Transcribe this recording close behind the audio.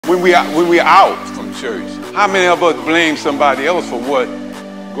when we're out from church, how many of us blame somebody else for what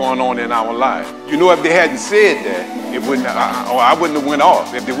going on in our life? You know, if they hadn't said that, it wouldn't, I wouldn't have went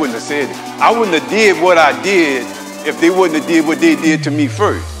off if they wouldn't have said it. I wouldn't have did what I did if they wouldn't have did what they did to me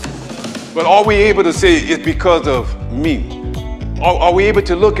first. But are we able to say it's because of me? Are we able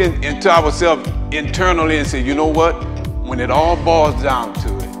to look into ourselves internally and say, you know what? When it all boils down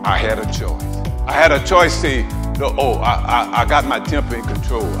to it, I had a choice. I had a choice to say, oh, I got my temper in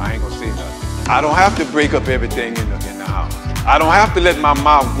control. I ain't gonna say nothing. I don't have to break up everything in the house. I don't have to let my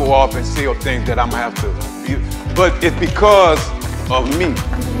mouth go off and say things that I'm gonna have to. But it's because of me.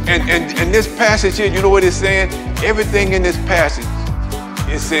 And this passage here, you know what it's saying? Everything in this passage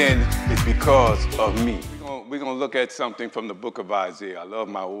is saying it's because of me. We're gonna look at something from the book of Isaiah. I love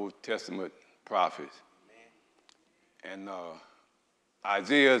my Old Testament prophets. And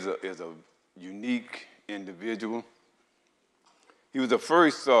Isaiah is a unique individual. He was the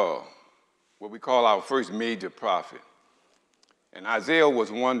first, what we call our first major prophet. And Isaiah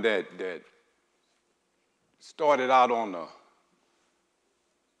was one that started out on a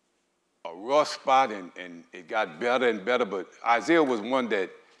rough spot, and it got better and better, but Isaiah was one that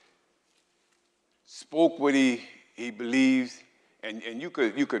spoke what he believes, and you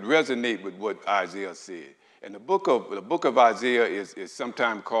could resonate with what Isaiah said. And the book of Isaiah is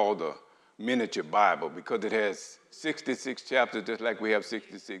sometimes called the miniature Bible because it has 66 chapters, just like we have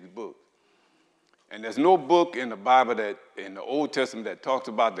 66 books. And there's no book in the Bible in the Old Testament that talks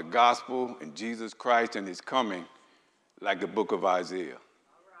about the gospel and Jesus Christ and his coming like the book of Isaiah.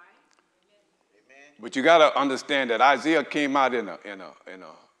 But you got to understand that Isaiah came out in a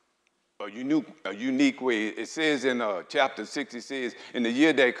unique way. It says in chapter 6, it says, in the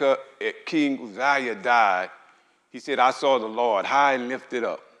year that King Uzziah died, he said, I saw the Lord high and lifted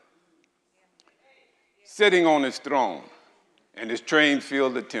up, sitting on his throne, and his train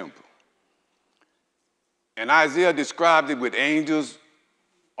filled the temple. And Isaiah described it with angels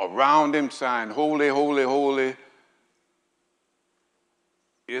around him saying, holy, holy, holy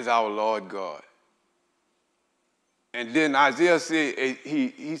is our Lord God. And then Isaiah said,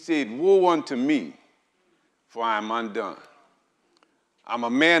 he said, woe unto me, for I am undone. I'm a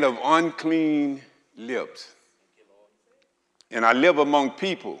man of unclean lips, and I live among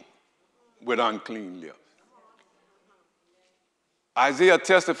people with unclean lips. Isaiah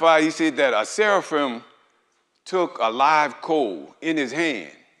testified, he said that a seraphim took a live coal in his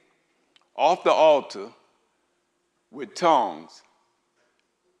hand off the altar with tongues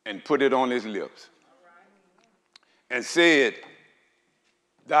and put it on his lips and said,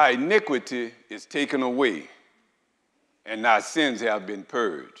 thy iniquity is taken away and thy sins have been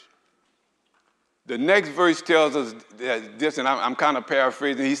purged. The next verse tells us that this, and I'm kind of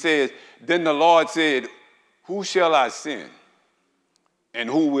paraphrasing. He says, then the Lord said, who shall I send and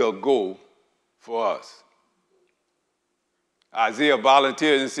who will go for us? Isaiah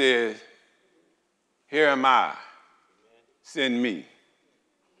volunteered and said, here am I, send me.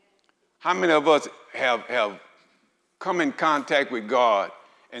 How many of us have come in contact with God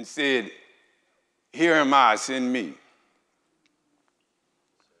and said, here am I, send me?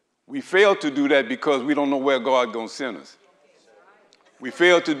 We fail to do that because we don't know where God's going to send us. We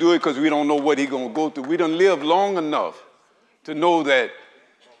fail to do it because we don't know what he's going to go through. We don't live long enough to know that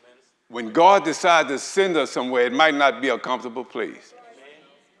when God decides to send us somewhere, it might not be a comfortable place.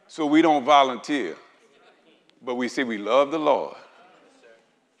 So we don't volunteer. But we say we love the Lord.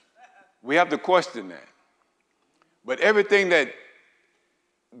 We have to question that. But everything that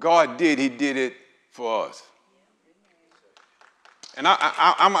God did, he did it for us. And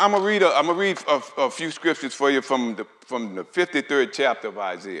I'm going to read a few scriptures for you from the 53rd chapter of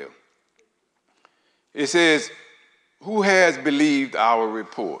Isaiah. It says, who has believed our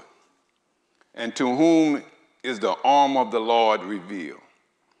report? And to whom is the arm of the Lord revealed?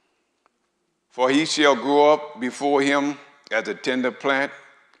 For he shall grow up before him as a tender plant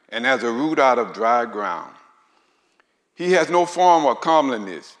and as a root out of dry ground. He has no form or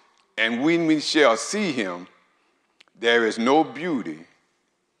comeliness, and when we shall see him, there is no beauty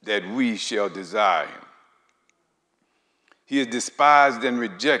that we shall desire him. He is despised and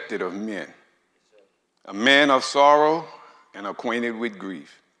rejected of men, a man of sorrow and acquainted with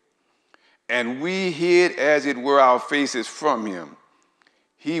grief. And we hid, as it were, our faces from him.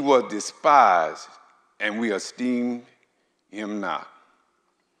 He was despised, and we esteemed him not.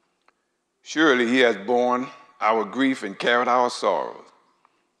 Surely he has borne our grief and carried our sorrows.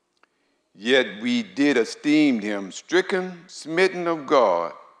 Yet we did esteem him stricken, smitten of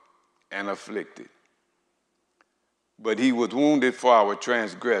God, and afflicted. But he was wounded for our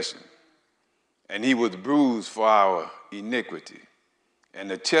transgression, and he was bruised for our iniquity. and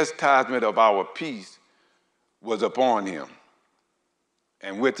the chastisement of our peace was upon him.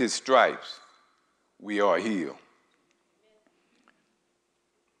 And with his stripes, we are healed.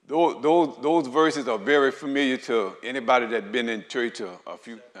 Those verses are very familiar to anybody that's been in church a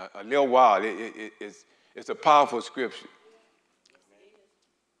little while. It's a powerful scripture.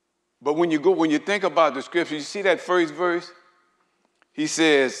 But when you think about the scripture, you see that first verse? He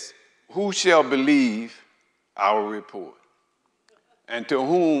says, "Who shall believe our report? And to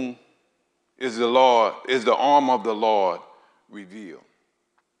whom is the arm of the Lord revealed?"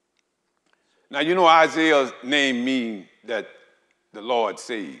 Now, you know Isaiah's name means that the Lord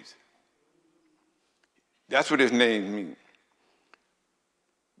saves. That's what his name means.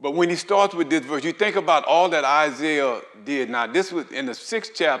 But when he starts with this verse, you think about all that Isaiah did. Now, this was in the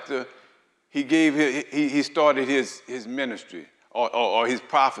 6th chapter, he started his ministry or his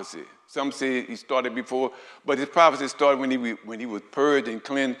prophecy. Some say he started before, but his prophecy started when he was purged and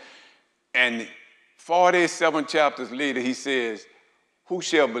cleansed. And 47 chapters later, he says, "Who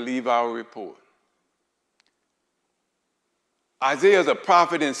shall believe our report?" Isaiah is a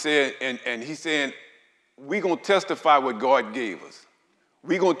prophet and he's saying, we're going to testify what God gave us.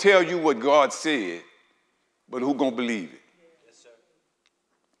 We're going to tell you what God said, but who's going to believe it? Yes, sir.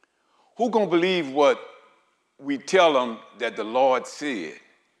 Who's going to believe what we tell them that the Lord said?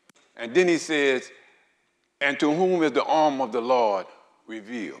 And then he says, "And to whom is the arm of the Lord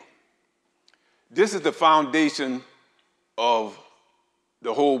revealed?" This is the foundation of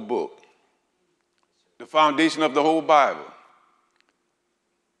the whole book, the foundation of the whole Bible.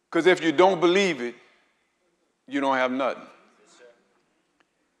 Because if you don't believe it, you don't have nothing.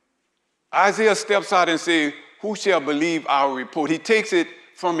 Isaiah steps out and says, "Who shall believe our report?" He takes it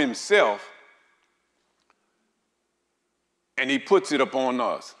from himself and he puts it upon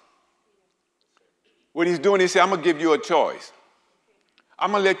us. What he's doing, he said, "I'm going to give you a choice.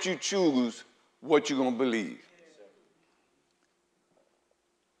 I'm going to let you choose what you're going to believe."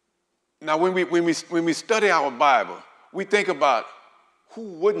 Now, when we study our Bible, we think about who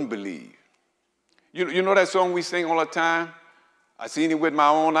wouldn't believe. You know that song we sing all the time? "I seen it with my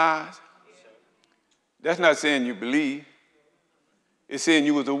own eyes." That's not saying you believe. It's saying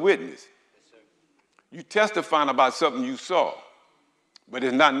you was a witness. You testifying about something you saw, but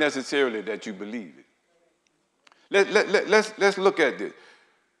it's not necessarily that you believe it. Let's look at this.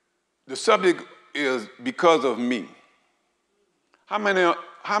 The subject is "because of me." How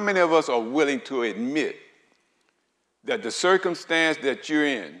many of us are willing to admit that the circumstance that you're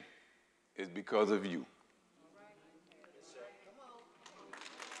in is because of you?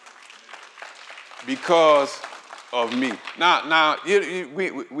 Because of me. Now,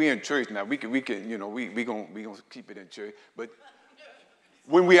 we in church now. We gonna keep it in church. But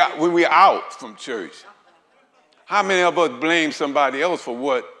when we out from church, how many of us blame somebody else for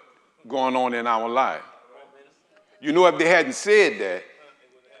what going on in our life? You know, if they hadn't said that,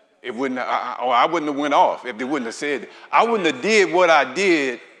 it wouldn't. I wouldn't have went off if they wouldn't have said it. I wouldn't have did what I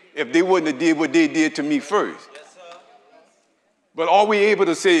did if they wouldn't have did what they did to me first. But are we able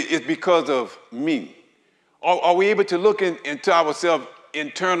to say it's because of me? Are we able to look into ourselves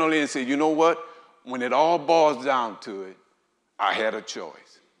internally and say, you know what? When it all boils down to it, I had a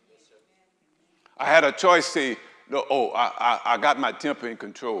choice. I had a choice to say, no, I got my temper in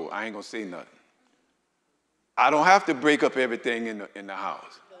control. I ain't going to say nothing. I don't have to break up everything in the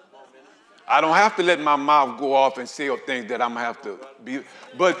house. I don't have to let my mouth go off and say things that I'm going to have to be.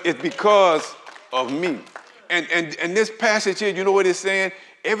 But it's because of me. And this passage here, you know what it's saying?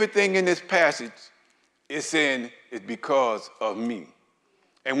 Everything in this passage is saying it's because of me.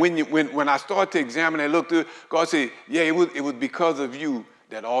 And when I start to examine and look through it, God said, yeah, it was because of you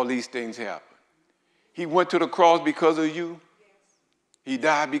that all these things happened. He went to the cross because of you. He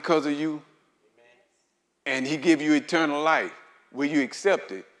died because of you. And he gave you eternal life. Will you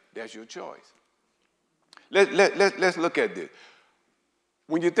accept it? That's your choice. Let's look at this.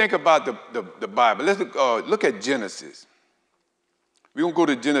 When you think about the Bible, let's look at Genesis. We're going to go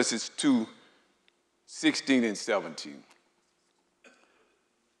to Genesis 2, 16 and 17.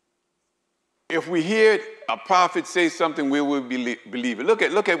 If we hear a prophet say something, we will believe it. Look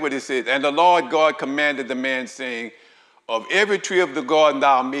at what it says. And the Lord God commanded the man, saying, of every tree of the garden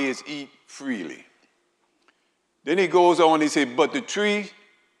thou mayest eat freely. Then he goes on, he says, but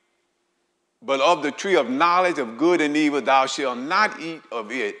of the tree of knowledge of good and evil thou shalt not eat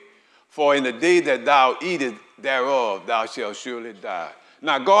of it, for in the day that thou eatest thereof thou shalt surely die.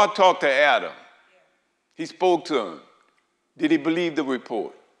 Now God talked to Adam. He spoke to him. Did he believe the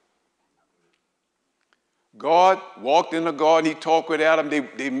report? God walked in the garden. He talked with Adam.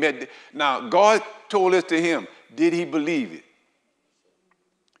 They met. Now God told this to him. Did he believe it?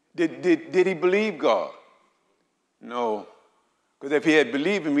 Did he believe God? No. Because if he had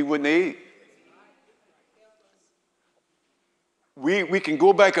believed him, he wouldn't have ate. We can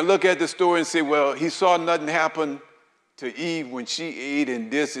go back and look at the story and say, well, he saw nothing happen to Eve when she ate and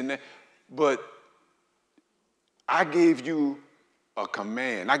this and that. But I gave you a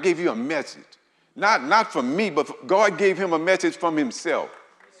command. I gave you a message. Not from me, but God gave him a message from himself.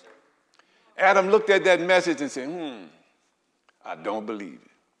 Adam looked at that message and said, I don't believe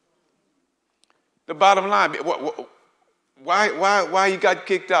it. The bottom line, why he got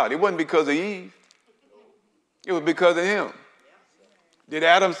kicked out? It wasn't because of Eve. It was because of him. Did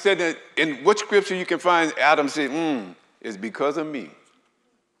Adam say that? In what scripture you can find Adam said, it's because of me.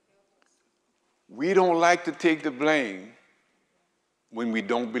 We don't like to take the blame when we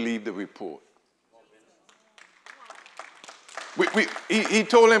don't believe the report. He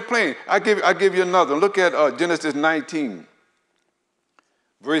told him plain. I give you another. Look at Genesis 19,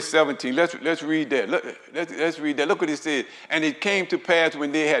 verse 17. Let's read that. Let's read that. Look what he said. And it came to pass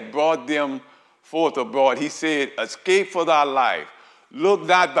when they had brought them forth abroad, he said, escape for thy life. Look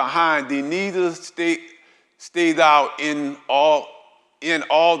not behind thee, neither stay thou in all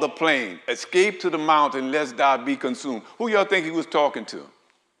the plain. Escape to the mountain, lest thou be consumed. Who y'all think he was talking to?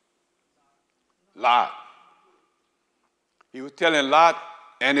 Lot. He was telling Lot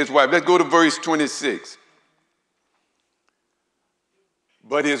and his wife. Let's go to verse 26.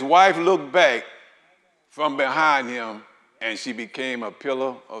 But his wife looked back from behind him, and she became a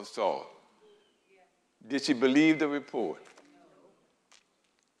pillar of salt. Did she believe the report?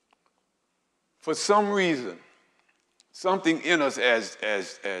 For some reason, something in us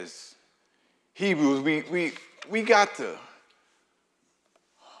as Hebrews, we got to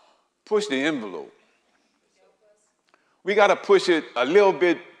push the envelope. We got to push it a little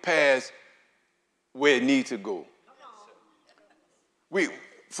bit past where it needs to go.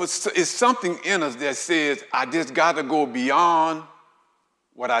 It's something in us that says, I just got to go beyond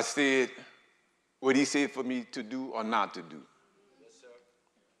what I said, what he said for me to do or not to do. Yes, sir.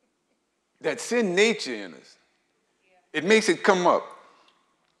 That sin nature in us, it makes it come up.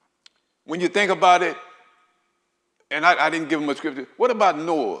 When you think about it, and I didn't give him a scripture, what about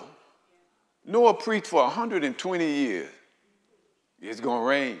Noah? Noah preached for 120 years. It's going to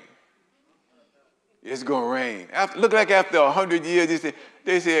rain. It's going to rain. Look like after 100 years,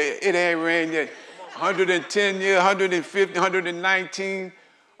 they say it ain't rained yet. 110 years, 150, 119,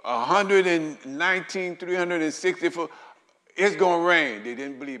 119, 364. It's going to rain. They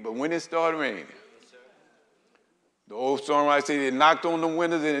didn't believe, but when it started raining, the old songwriter said they knocked on the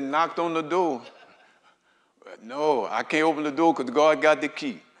windows and they knocked on the door. No, I can't open the door because God got the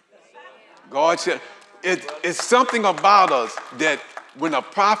key. God said, it's something about us that when a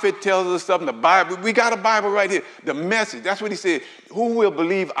prophet tells us something, the Bible, we got a Bible right here, the message, that's what he said, who will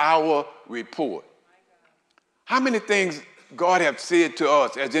believe our report? How many things God has said to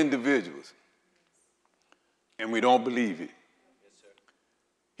us as individuals, and we don't believe it? Yes, sir.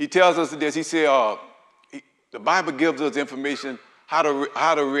 He tells us this, he said, the Bible gives us information how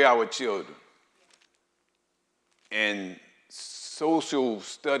to rear our children. And social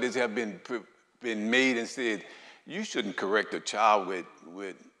studies have been made and said, you shouldn't correct a child with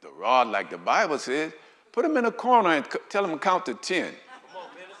the rod like the Bible says. Put them in a corner and tell them to count to 10.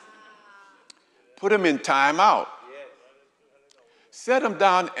 Put them in time out. Set them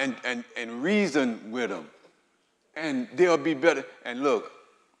down and reason with them. And they'll be better. And look,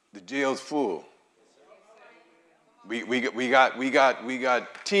 the jail's full. We got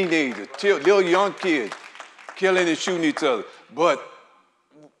teenagers, little young kids killing and shooting each other. But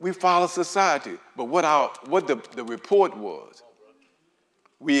we follow society. But what the report was,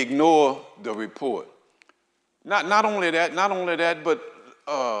 we ignore the report. Not only that, but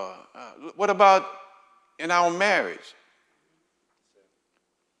what about in our marriage?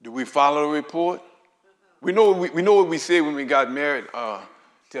 Do we follow the report? We know what we said when we got married,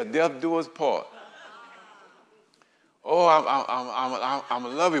 till death do us part. Oh, I'm a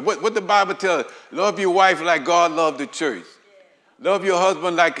love you. What the Bible tells us? Love your wife like God loved the church. Love your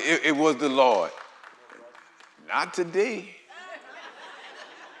husband like it was the Lord. Not today.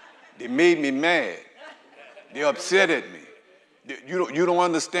 They made me mad. They upset at me. You don't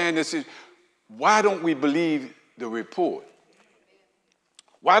understand this. Why don't we believe the report?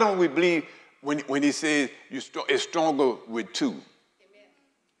 Why don't we believe when he says it's stronger with two?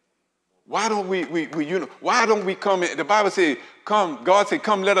 Why don't why don't we come in? The Bible says, come, God said,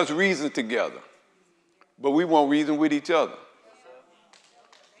 come, let us reason together. But we won't reason with each other.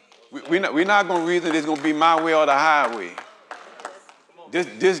 We're not going to reason it's going to be my way or the highway.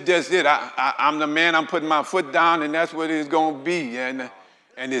 This just it. I'm the man, I'm putting my foot down, and that's what it's going to be. And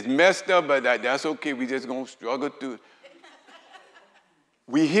And it's messed up, but that's okay. We just going to struggle through it.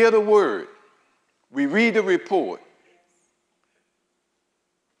 We hear the word. We read the report.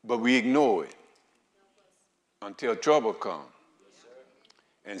 But we ignore it until trouble comes.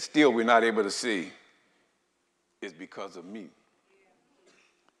 And still we're not able to see it's because of me.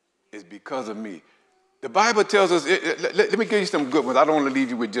 It's because of me. The Bible tells us, let me give you some good ones. I don't want to leave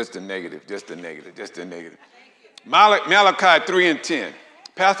you with just the negative, just the negative, just the negative. Malachi 3:10.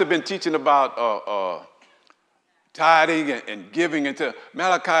 Pastor been teaching about tithing and giving into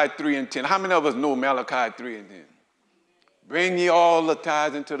Malachi 3:10. How many of us know Malachi 3:10? Bring ye all the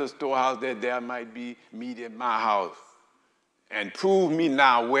tithes into the storehouse that there might be meat in my house. And prove me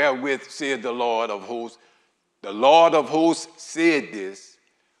now wherewith said the Lord of hosts. The Lord of hosts said this.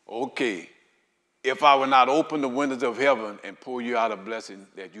 Okay, if I will not open the windows of heaven and pour you out a blessing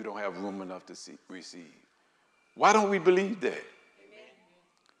that you don't have room enough to receive. Why don't we believe that? Amen.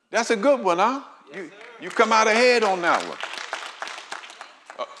 That's a good one, huh? Yes, you come out ahead on that one.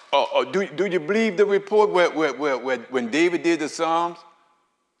 Do you believe the report when David did the Psalms?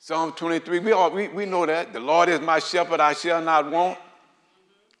 Psalm 23, we know that. The Lord is my shepherd, I shall not want.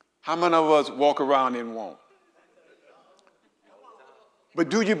 How many of us walk around in want? But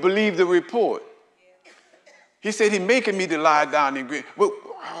do you believe the report? He said, he's making me to lie down in green. Well,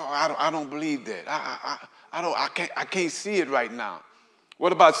 I don't believe that. I can't see it right now.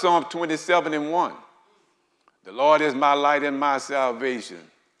 What about Psalm 27:1? The Lord is my light and my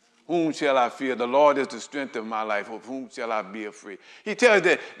salvation. Whom shall I fear? The Lord is the strength of my life. Of whom shall I be afraid? He tells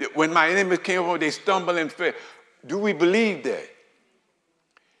that when my enemies came over, they stumble and fell. Do we believe that?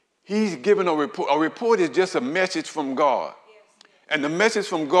 He's given a report. A report is just a message from God. And the message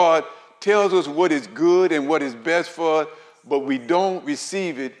from God tells us what is good and what is best for us, but we don't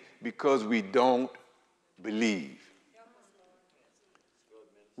receive it because we don't believe.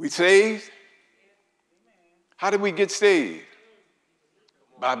 We saved? How did we get saved?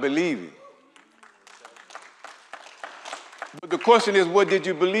 By believing. But the question is, what did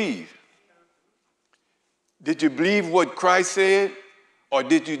you believe? Did you believe what Christ said, or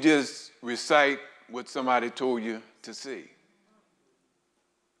did you just recite what somebody told you to say?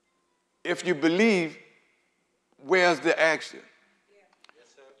 If you believe, where's the action?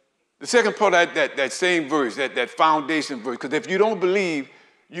 The second part of that same verse, that foundation verse, because if you don't believe,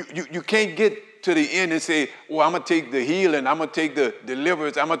 you can't get to the end and say, well, I'm going to take the healing, I'm going to take the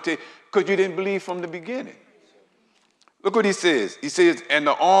deliverance, because you didn't believe from the beginning. Look what he says. He says, and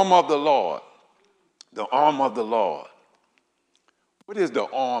the arm of the Lord, the arm of the Lord. What is the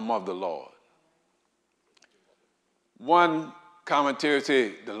arm of the Lord? One commentary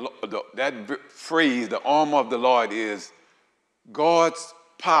says that phrase, the arm of the Lord, is God's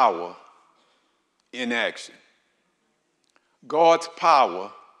power in action. God's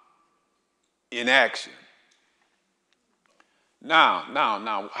power in action. Now,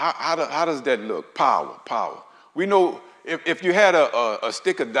 how does that look? Power. We know if you had a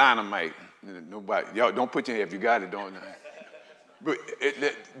stick of dynamite, nobody, y'all don't put your hand, if you got it, don't. But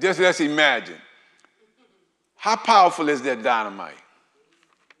just let's imagine. How powerful is that dynamite?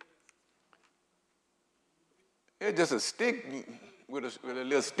 It's just a stick with a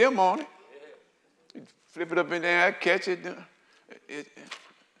little stem on it. You flip it up in there, catch it.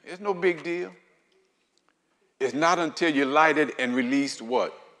 It's no big deal. It's not until you light it and release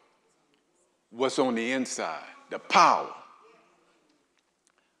what? What's on the inside, the power.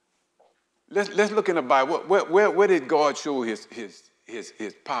 Let's look in the Bible. Where did God show his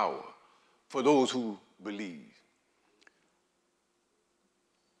power for those who believe?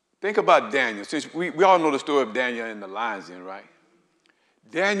 Think about Daniel. Since we all know the story of Daniel in the lion's den, right?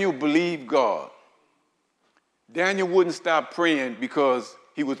 Daniel believed God. Daniel wouldn't stop praying because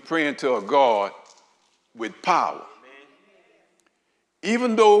he was praying to a God with power.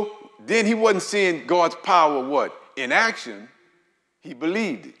 Even though then he wasn't seeing God's power, what? In action, he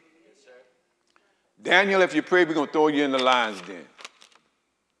believed it. Daniel, if you pray, we're going to throw you in the lion's den.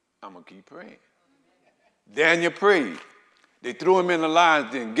 I'm going to keep praying. Daniel prayed. They threw him in the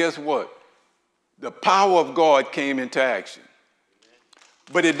lion's den. Guess what? The power of God came into action.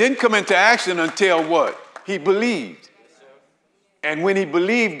 But it didn't come into action until what? He believed. And when he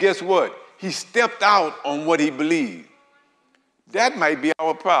believed, guess what? He stepped out on what he believed. That might be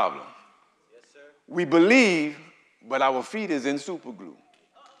our problem. We believe, but our feet is in super glue.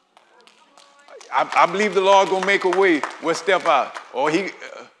 I believe the Lord gonna make a way. We'll step out. Or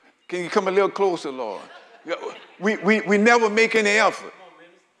can you come a little closer, Lord? We never make any effort.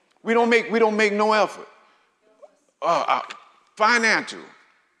 We don't make no effort.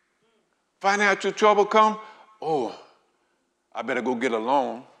 Financial trouble come. Oh, I better go get a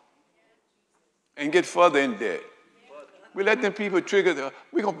loan and get further in debt. We let them people trigger,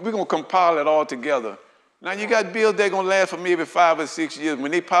 we're gonna compile it all together. Now you got bills that are gonna last for maybe 5 or 6 years.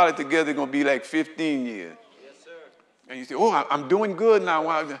 When they pile it together, they're gonna be like 15 years. Yes, sir. And you say, oh, I'm doing good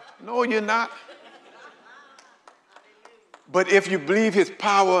now. No, you're not. But if you believe his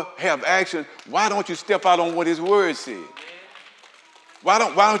power have action, why don't you step out on what his word says? Why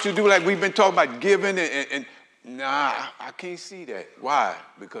don't you do like we've been talking about giving and nah, I can't see that. Why?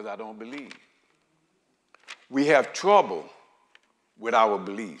 Because I don't believe. We have trouble with our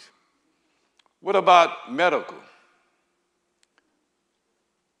beliefs. What about medical?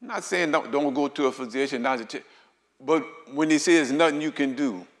 I'm not saying don't go to a physician, but when he says there's nothing you can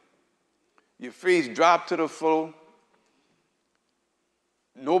do, your face dropped to the floor,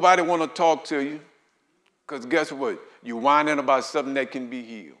 nobody want to talk to you, because guess what? You're whining about something that can be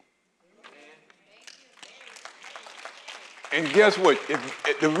healed. And guess what?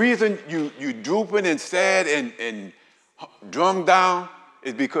 If the reason you drooping and sad and drummed down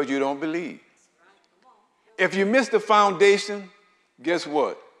is because you don't believe. If you miss the foundation, guess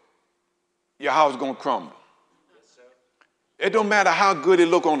what? Your house is going to crumble. It don't matter how good it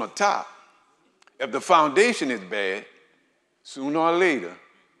look on the top. If the foundation is bad, sooner or later,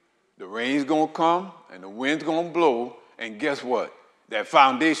 the rain's going to come and the wind's going to blow, and guess what? That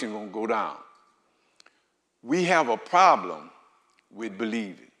foundation is going to go down. We have a problem with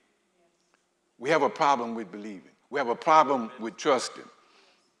believing. We have a problem with believing. We have a problem with trusting.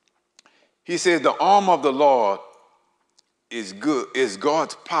 He says the arm of the Lord is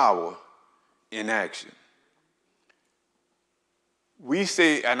God's power in action. We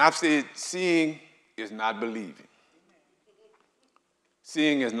say, and I've said, seeing is not believing.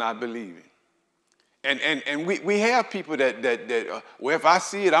 Seeing is not believing. And we have people that well, if I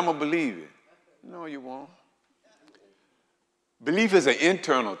see it, I'm going to believe it. No, you won't. Belief is an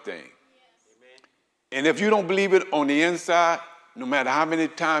internal thing. And if you don't believe it on the inside, no matter how many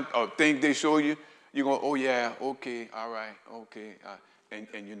times or things they show you, you're going, oh, yeah, okay, all right, okay.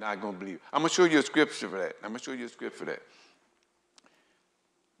 And you're not going to believe it. I'm going to show you a scripture for that.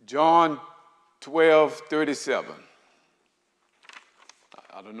 John 12:37.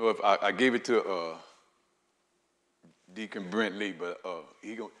 I don't know if I gave it to Deacon Brent Lee, but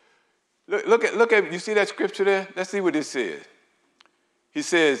he go. Look at you see that scripture there? Let's see what it says. He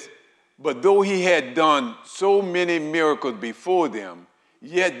says, but though he had done so many miracles before them,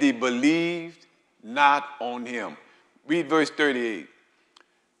 yet they believed not on him. Read verse 38.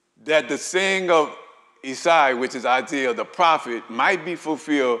 That the saying of Isaiah, which is Isaiah the prophet, might be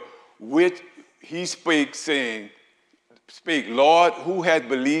fulfilled, which he spake, saying, Speak, Lord, who hath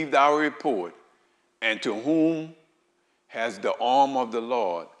believed our report, and to whom has the arm of the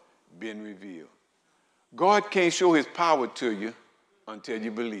Lord been revealed? God can't show his power to you until you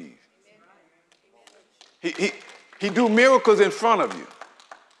believe. He do miracles in front of you.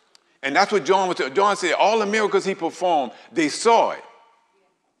 And that's what John was saying. John said all the miracles he performed, they saw it,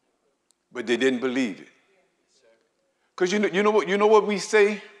 but they didn't believe it. Because you know what we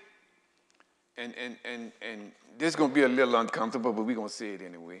say? And this is going to be a little uncomfortable, but we're going to say it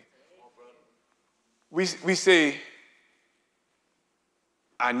anyway. We say,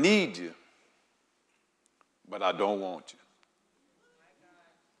 I need you, but I don't want you.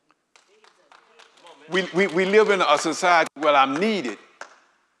 We live in a society where I'm needed,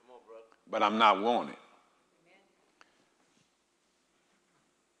 but I'm not wanted.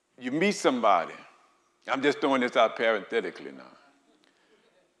 You meet somebody. I'm just throwing this out parenthetically now.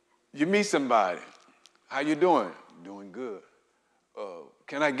 You meet somebody. How you doing? Doing good.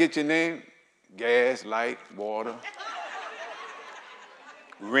 Can I get your name? Gas, light, water,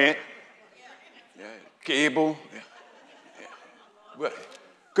 rent, cable.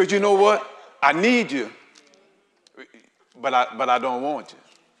 Because you know what? I need you, but I don't want you.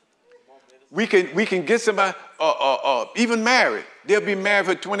 We can get somebody, even married. They'll be married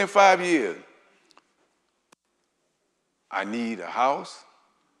for 25 years. I need a house.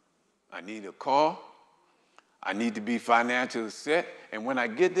 I need a car. I need to be financially set. And when I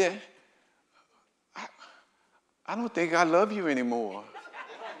get there, I don't think I love you anymore.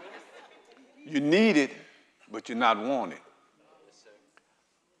 You need it, but you're not wanted.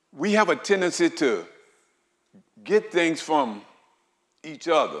 We have a tendency to get things from each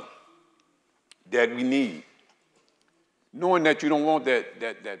other that we need, knowing that you don't want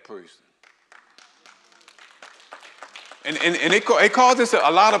that person. And it causes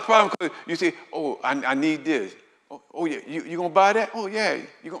a lot of problems because you say, oh, I need this. Oh yeah, you going to buy that? Oh, yeah.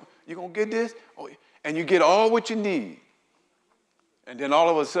 You going to get this? Oh, yeah. And you get all what you need. And then all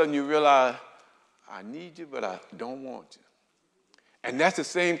of a sudden you realize, I need you, but I don't want you. And that's the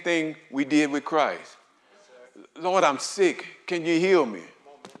same thing we did with Christ. Lord, I'm sick. Can you heal me?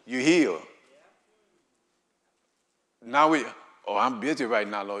 You heal. Now I'm busy right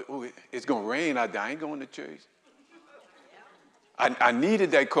now, Lord. Oh, it's going to rain out there. I ain't going to church. I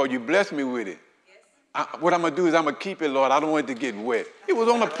needed that call. You blessed me with it. What I'm going to do is I'm going to keep it, Lord. I don't want it to get wet. It was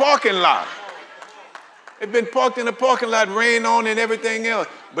on the parking lot. It's been parked in the parking lot, rain on and everything else.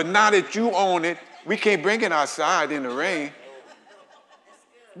 But now that you own it, we can't bring it outside in the rain.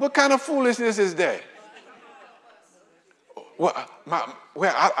 What kind of foolishness is that?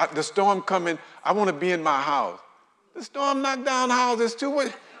 The storm coming, I want to be in my house. The storm knocked down houses too.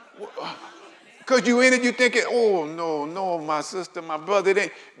 Because you in it, you thinking, oh, no, my sister, my brother.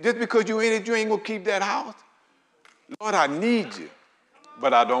 Just because you in it, you ain't going to keep that house. Lord, I need you,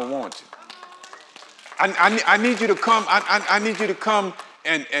 but I don't want you. I need you to come. I need you to come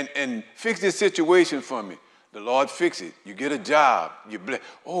and fix this situation for me. The Lord fix it. You get a job. You're blessed.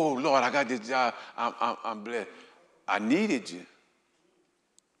 Oh, Lord, I got this job. I'm blessed. I needed you.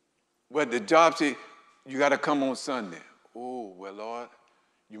 Well, the job said, you got to come on Sunday. Oh, well, Lord,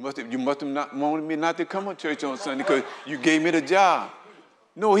 you must have not wanted me not to come to church on Sunday because you gave me the job.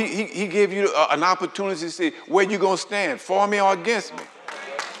 No, he gave you an opportunity to say, where you going to stand, for me or against me?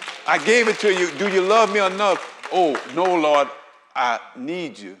 I gave it to you. Do you love me enough? Oh, no, Lord, I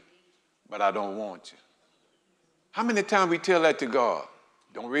need you, but I don't want you. How many times we tell that to God?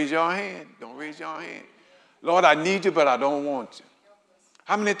 Don't raise your hand. Don't raise your hand. Lord, I need you, but I don't want you.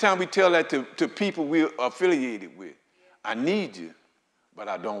 How many times we tell that to people we're affiliated with? I need you, but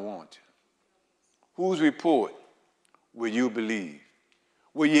I don't want you. Whose report will you believe?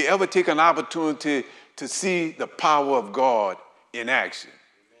 Will you ever take an opportunity to see the power of God in action?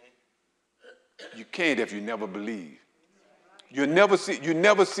 You can't if you never believe. You never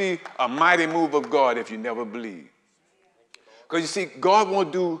see a mighty move of God if you never believe. Because you see, God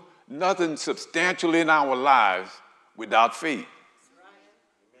won't do nothing substantial in our lives without faith.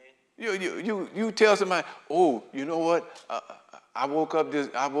 You tell somebody, oh, you know what? I woke up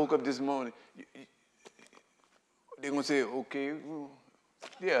this morning. They're gonna say, okay, well,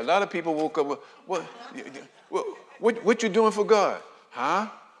 yeah. A lot of people woke up. What you doing for God? Huh?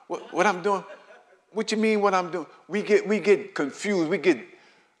 What I'm doing? What you mean? What I'm doing? We get confused. We get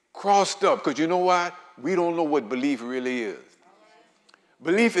crossed up because you know why? We don't know what belief really is.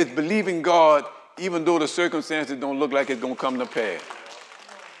 Belief is believing God even though the circumstances don't look like it's going to come to pass.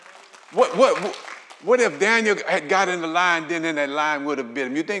 What if Daniel had got in the line, then that line would have bit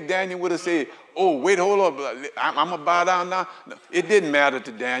him? You think Daniel would have said, oh, wait, hold up, I'm going to bow down now? No, it didn't matter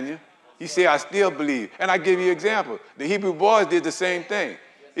to Daniel. He said, I still believe. And I give you an example. The Hebrew boys did the same thing.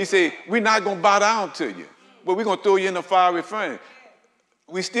 He said, we're not going to bow down to you, but we're going to throw you in the fiery furnace.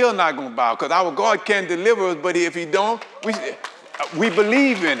 We're still not going to bow because our God can deliver us, but if he don't, we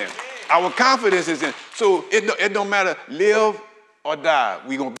believe in him. Our confidence is in him. So it don't matter, live or die,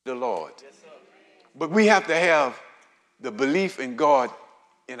 we're going to be the Lord. But we have to have the belief in God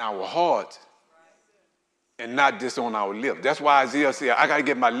in our hearts and not just on our lips. That's why Isaiah said, I got to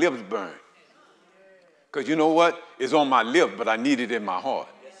get my lips burned. Because you know what? It's on my lips, but I need it in my heart.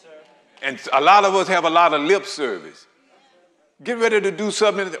 And a lot of us have a lot of lip service. Get ready to do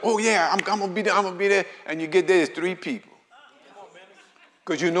something. Oh, yeah, I'm going to be there. I'm going to be there. And you get there, it's 3 people.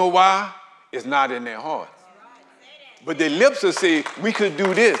 Because you know why? It's not in their heart. But their lips will say, we could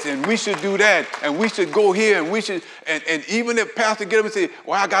do this, and we should do that, and we should go here, and we should, and even if Pastor get up and say,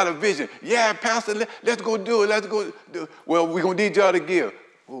 well, I got a vision. Yeah, Pastor, let's go do it. Let's go do it. Well, we're going to need y'all to give.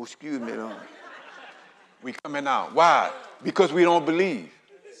 Oh, excuse me. We coming out. Why? Because we don't believe.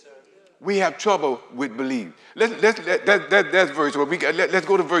 We have trouble with belief. That's verse 1. Let's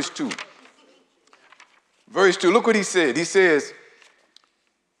go to verse 2. Verse 2, look what he said. He says,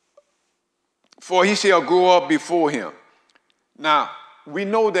 for he shall grow up before him. Now, we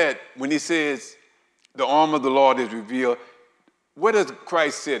know that when he says the arm of the Lord is revealed, where does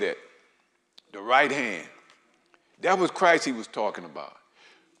Christ sit at? The right hand. That was Christ he was talking about.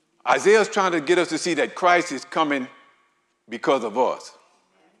 Isaiah's trying to get us to see that Christ is coming because of us,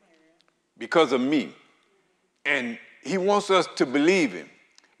 because of me. And he wants us to believe him.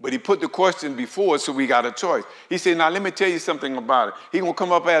 But he put the question before us, so we got a choice. He said, now let me tell you something about it. He's going to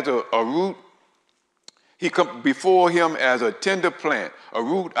come up as a root. He come before him as a tender plant, a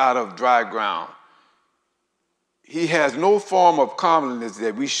root out of dry ground. He has no form of comeliness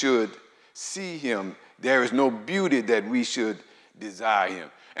that we should see him. There is no beauty that we should desire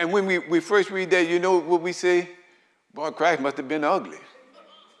him. And when we first read that, you know what we say? Boy, Christ must have been ugly.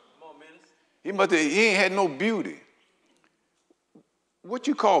 He ain't had no beauty. What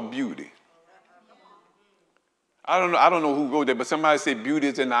you call beauty? I don't know who wrote that, but somebody said beauty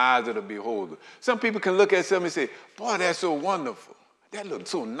is in the eyes of the beholder. Some people can look at something and say, boy, that's so wonderful. That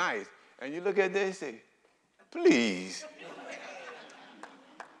looks so nice. And you look at that and say, please.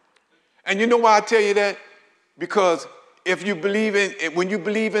 And you know why I tell you that? Because if you believe in, when you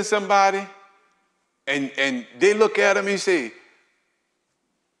believe in somebody and they look at him and say,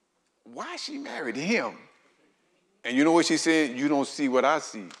 why she married him? And you know what she said? You don't see what I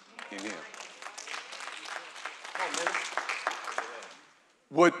see in him.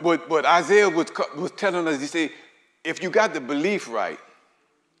 What Isaiah was telling us, he said, if you got the belief right,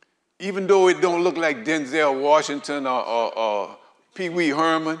 even though it don't look like Denzel Washington or Pee Wee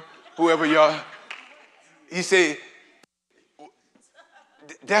Herman, whoever y'all, he said,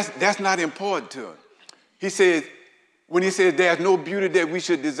 that's not important to him. He says, when he says there's no beauty that we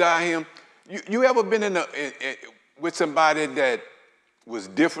should desire him, you ever been with somebody that was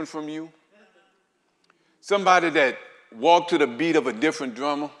different from you? Somebody that walked to the beat of a different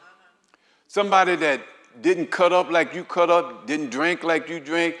drummer? Somebody that didn't cut up like you cut up, didn't drink like you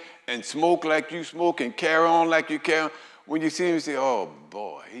drink, and smoke like you smoke, and carry on like you carry on? When you see him, you say, oh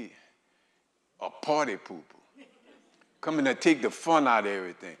boy, he a party pooper. Coming to take the fun out of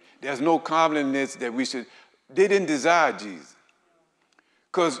everything. There's no confidence that we should. They didn't desire Jesus.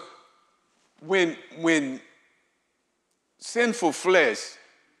 Because when sinful flesh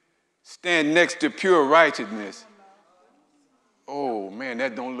stand next to pure righteousness, oh man,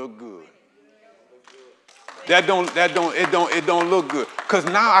 that don't look good. It don't look good. Because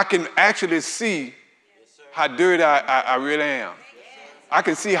now I can actually see how dirty I really am. I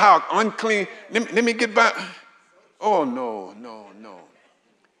can see how unclean. Let me get back. Oh, no.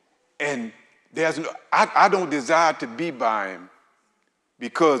 And I don't desire to be by him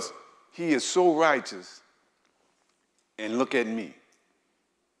because he is so righteous. And look at me.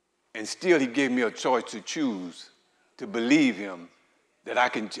 And still he gave me a choice to choose to believe him, that I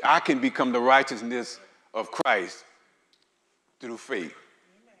can become the righteousness of Christ through faith.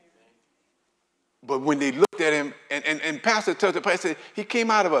 But when they looked at him, and Pastor touched the place, said he came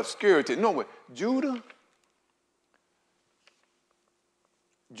out of obscurity. No, Judah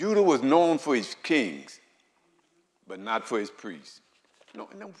was known for his kings, but not for his priests. No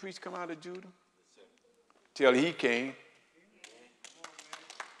priests come out of Judah. Till he came.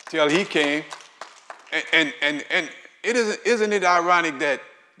 And isn't it ironic that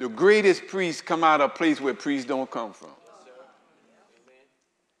the greatest priests come out of a place where priests don't come from?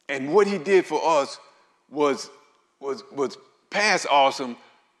 And what he did for us was past awesome.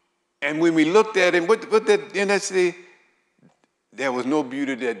 And when we looked at him, what did I say? There was no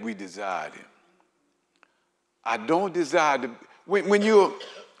beauty that we desired him. I don't desire to. When you're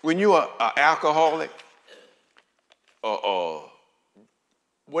an alcoholic or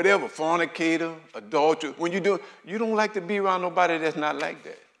whatever, fornicator, adulterer, when you don't like to be around nobody that's not like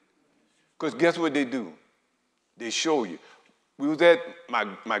that. Because guess what they do? They show you. We was at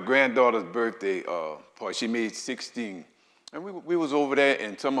my granddaughter's birthday party. She made 16. And we was over there,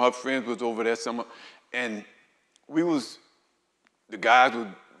 and some of her friends was over there. And the guys were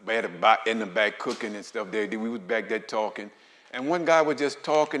in the back cooking and stuff there. We was back there talking. And one guy was just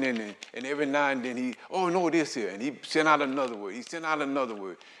talking, and every now and then this here. And he sent out another word.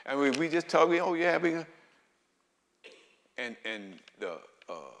 And we just talking, oh, yeah. And the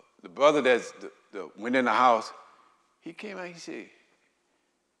brother that's went in the house, he came out, he said,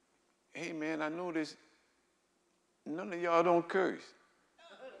 hey, man, I noticed none of y'all don't curse.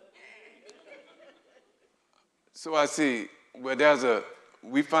 So I said, well,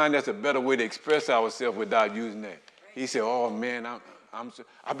 we find that's a better way to express ourselves without using that. He said, oh, man,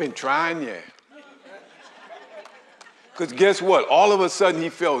 I've been trying, yeah. Because guess what? All of a sudden, he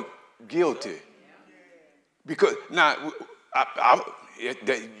felt guilty. Because, now,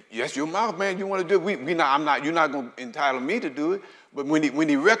 yes, your mouth, man, you want to do it. You're not going to entitle me to do it. But when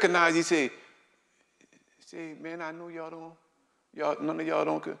he recognized, he said, man, I know none of y'all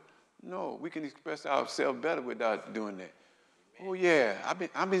don't. No, we can express ourselves better without doing that. Oh, yeah,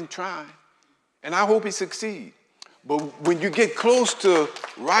 I've been trying. And I hope he succeeds. But when you get close to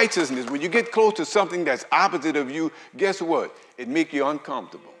righteousness, when you get close to something that's opposite of you, guess what? It makes you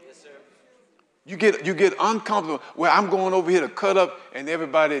uncomfortable. Yes, sir. You get uncomfortable. Well, I'm going over here to cut up, and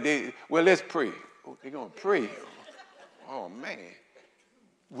everybody, let's pray. Oh, they're going to pray. Oh, man.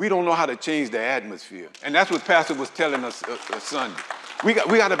 We don't know how to change the atmosphere. And that's what Pastor was telling us Sunday. We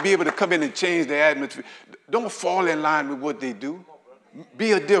got to be able to come in and change the atmosphere. Don't fall in line with what they do.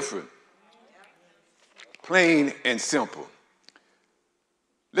 Be a different. Plain and simple.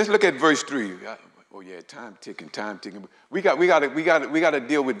 Let's look at verse 3. Oh yeah, time ticking. We got to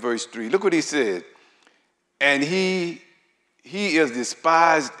deal with verse 3. Look what he said. And he is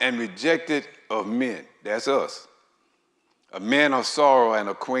despised and rejected of men. That's us. A man of sorrow and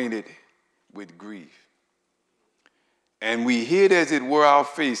acquainted with grief. And we hid, as it were, our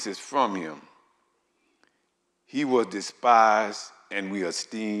faces from him. He was despised, and we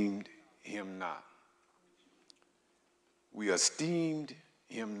esteemed him not. We esteemed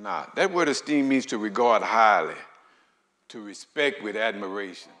him not. That word esteem means to regard highly, to respect with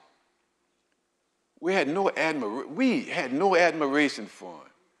admiration. We had no admiration for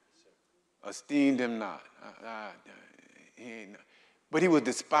him. Esteemed him not. But he was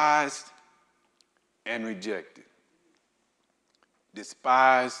despised and rejected.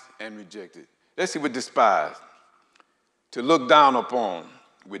 Despised and rejected. Let's see what despised. To look down upon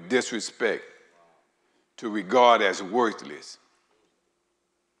with disrespect. To regard as worthless.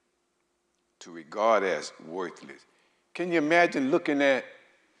 To regard as worthless. Can you imagine looking at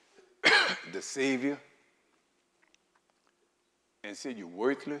the Savior and say you're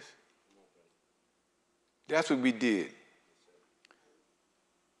worthless? That's what we did.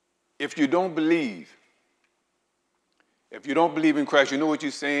 If you don't believe in Christ, you know what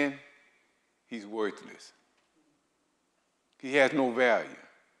you're saying? He's worthless. He has no value.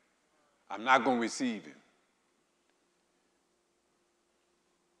 I'm not going to receive him.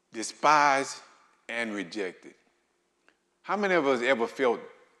 Despised and rejected. How many of us ever felt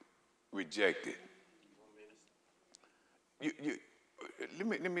rejected?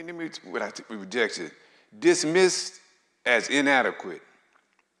 Let me what I rejected. Dismissed as inadequate,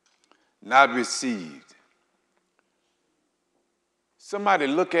 not received. Somebody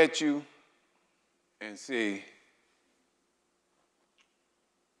look at you and say,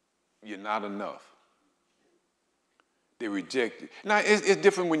 you're not enough. They reject you. Now, it's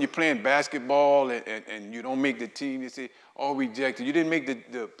different when you're playing basketball and you don't make the team. They say, oh, rejected. You didn't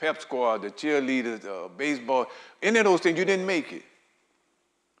make the pep squad, the cheerleaders, baseball. Any of those things, you didn't make it.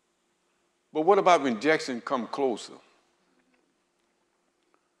 But what about rejection come closer?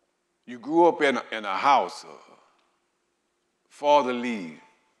 You grew up in a house, father leave,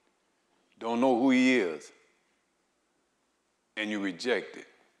 don't know who he is, and you reject it.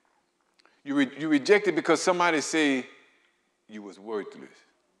 You reject it because somebody say you was worthless.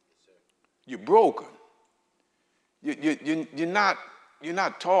 You're broken. You're not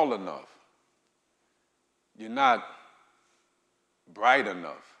tall enough. You're not bright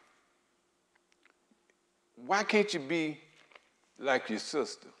enough. Why can't you be like your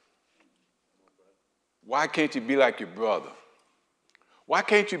sister? Why can't you be like your brother? Why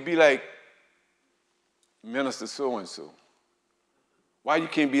can't you be like Minister so-and-so? Why you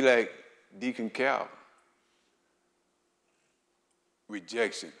can't be like Deacon Calvin?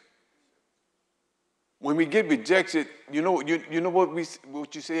 Rejection. When we get rejected, you know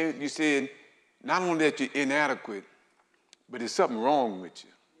what you said? You said not only that you're inadequate, but there's something wrong with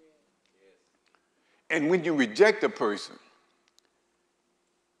you. And when you reject a person,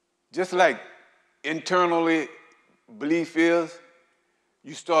 just like internally belief is,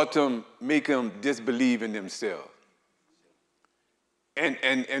 you start to make them disbelieve in themselves.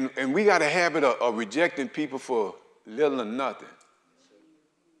 And we got a habit of rejecting people for little or nothing.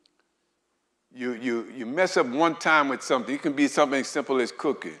 You mess up one time with something. It can be something as simple as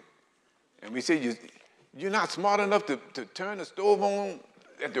cooking. And we say, you're not smart enough to turn the stove on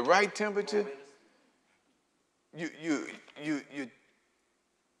at the right temperature. You're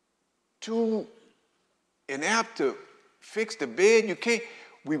too inapt to fix the bed. You can't.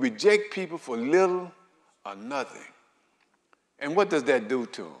 We reject people for little or nothing. And what does that do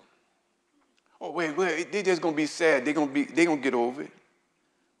to them? Oh, wait, they're just going to be sad. They're going to get over it.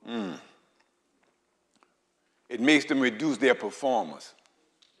 It makes them reduce their performance.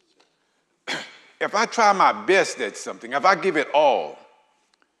 If I try my best at something, if I give it all,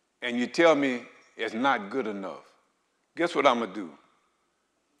 and you tell me it's not good enough, guess what I'm going to do?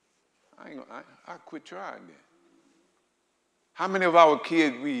 I quit trying then. How many of our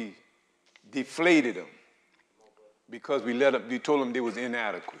kids, we deflated them because we told them they was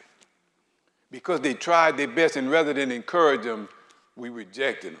inadequate? Because they tried their best, and rather than encourage them, we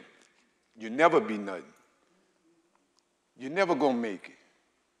rejected them. You'll never be nothing. You're never going to make it.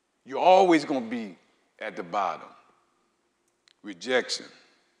 You're always going to be at the bottom. Rejection.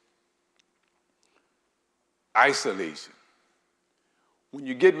 Isolation. When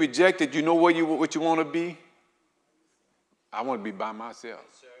you get rejected, you know what you want to be? I want to be by myself.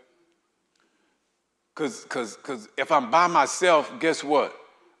 Because if I'm by myself, guess what?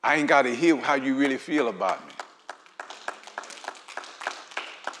 I ain't got to hear how you really feel about me.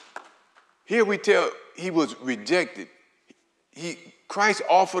 Here we tell he was rejected. Christ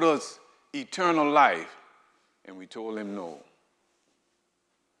offered us eternal life, and we told him no.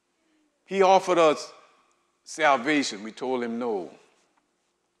 He offered us salvation. We told him no.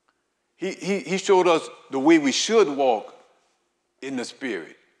 He showed us the way we should walk in the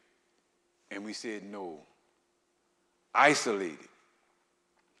Spirit, and we said no. Isolated.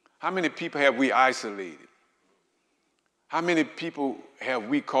 How many people have we isolated? How many people have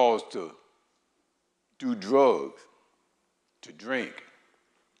we caused to do drugs, to drink,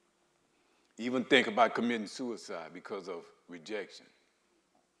 even think about committing suicide because of rejection?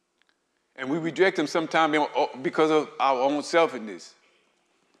 And we reject them sometimes because of our own selfishness.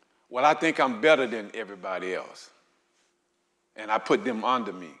 Well, I think I'm better than everybody else, and I put them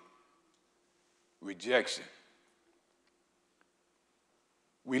under me. Rejection.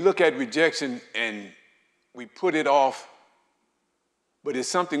 We look at rejection and we put it off, but it's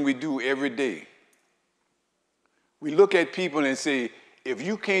something we do every day. We look at people and say, if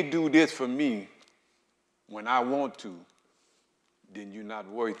you can't do this for me when I want to, then you're not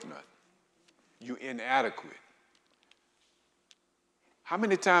worth nothing. You're inadequate. How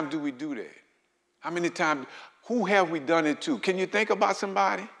many times do we do that? How many times, who have we done it to? Can you think about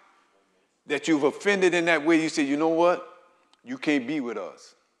somebody that you've offended in that way? You say, you know what? You can't be with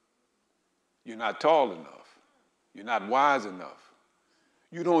us. You're not tall enough. You're not wise enough.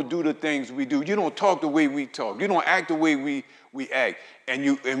 You don't do the things we do. You don't talk the way we talk. You don't act the way we act.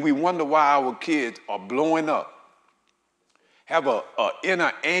 And we wonder why our kids are blowing up, have a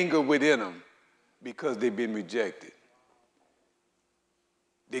inner anger within them because they've been rejected.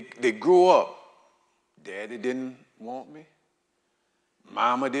 They grow up. Daddy didn't want me.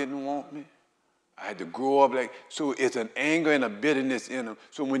 Mama didn't want me. I had to grow up like, so it's an anger and a bitterness in them.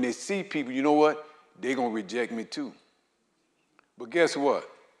 So when they see people, you know what? They're going to reject me too. But guess what?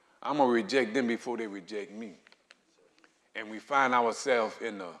 I'm going to reject them before they reject me. And we find ourselves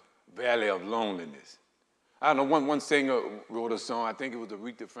in the valley of loneliness. I don't know, one singer wrote a song, I think it was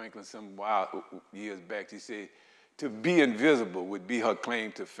Aretha Franklin some years back. She said, to be invisible would be her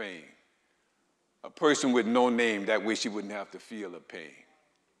claim to fame. A person with no name, that way she wouldn't have to feel the pain.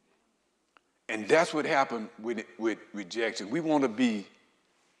 And that's what happened with rejection. We want to be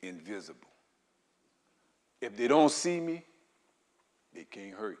invisible. If they don't see me, they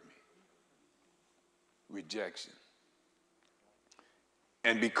can't hurt me. Rejection.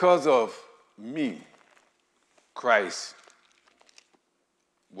 And because of me, Christ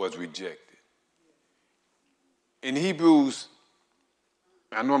was rejected. In Hebrews,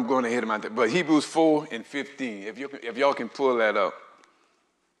 I know I'm going ahead of my time, but Hebrews 4:15, if y'all can pull that up.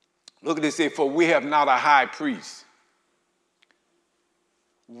 Look at this, say, for we have not a high priest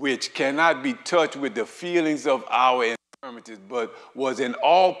which cannot be touched with the feelings of our infirmities, but was in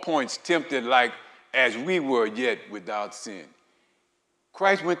all points tempted like as we were, yet without sin.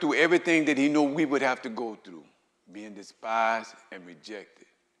 Christ went through everything that he knew we would have to go through, being despised and rejected.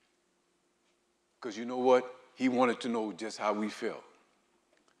 Because you know what? He wanted to know just how we felt.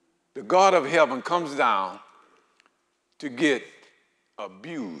 The God of heaven comes down to get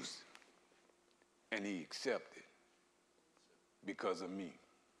abused, and he accepted because of me.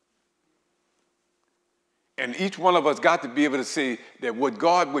 And each one of us got to be able to say that what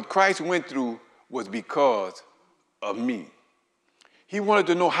Christ went through was because of me. He wanted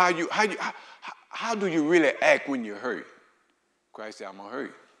to know how do you really act when you're hurt? Christ said, I'm going to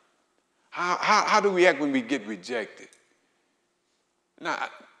hurt. How do we act when we get rejected? Now,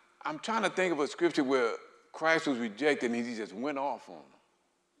 I'm trying to think of a scripture where Christ was rejected and he just went off on them.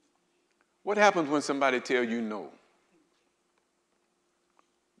 What happens when somebody tells you no?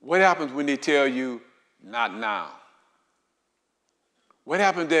 What happens when they tell you not now? What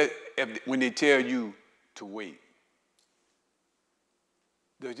happens when they tell you to wait?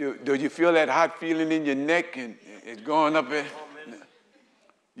 Do you feel that hot feeling in your neck and it's going up?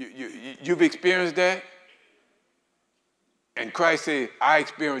 You've experienced that? And Christ said, I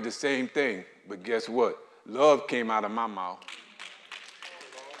experienced the same thing, but guess what? Love came out of my mouth.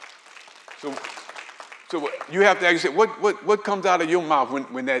 So you have to ask yourself, what comes out of your mouth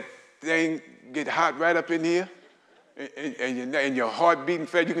when that thing get hot right up in here and your heart beating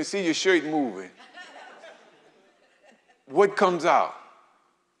fast? You can see your shirt moving. What comes out?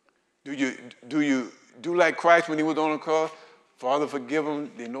 Do you do like Christ when he was on the cross? Father, forgive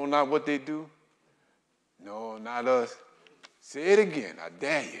them. They know not what they do. No, not us. Say it again. I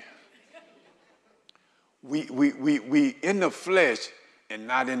dare you. We in the flesh and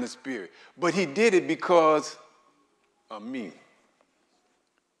not in the spirit. But he did it because of me.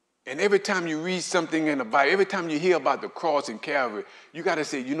 And every time you read something in the Bible, every time you hear about the cross and Calvary, you got to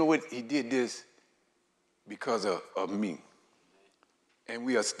say, you know what? He did this because of me. and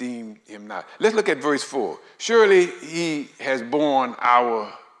we esteem him not. Let's look at verse 4. Surely he has borne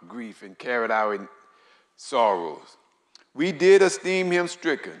our grief and carried our sorrows. We did esteem him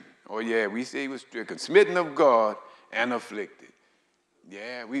stricken. Oh yeah, we say he was stricken, smitten of God and afflicted.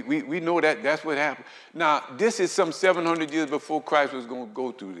 Yeah, we know that that's what happened. Now, this is some 700 years before Christ was going to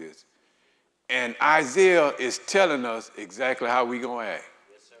go through this. And Isaiah is telling us exactly how we're going to act.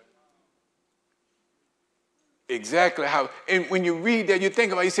 Yes, sir. Exactly how. And when you read that, you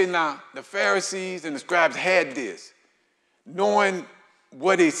think about it, you say, now, the Pharisees and the scribes had this, knowing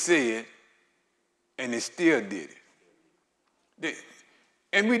what they said, and they still did it.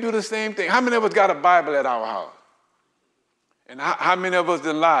 And we do the same thing. How many of us got a Bible at our house? And how many of us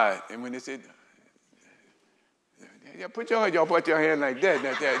done lied? And when they said, yeah, y'all put your hand like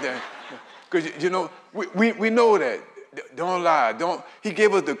that. Because, you know, we know that. Don't lie. He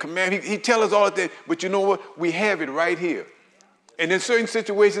gave us the command. He tell us all that. But you know what? We have it right here. And in certain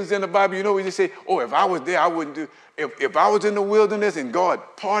situations in the Bible, you know, we just say, oh, if I was there, I wouldn't do. If I was in the wilderness and God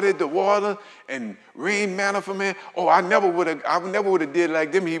parted the water and rained manna for man, oh, I never would have did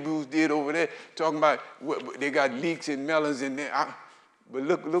like them Hebrews did over there, talking about they got leeks and melons in there. But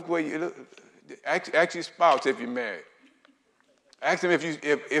look where you look. Ask your spouse if you're married. Ask them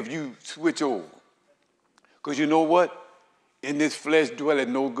if you switch over. Because you know what? In this flesh dwelleth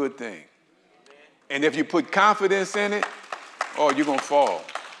no good thing. And if you put confidence in it, oh, you're going to fall.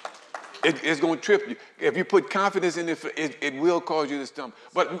 It's going to trip you. If you put confidence in it, it will cause you to stumble.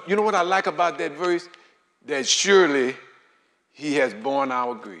 But you know what I like about that verse? That surely he has borne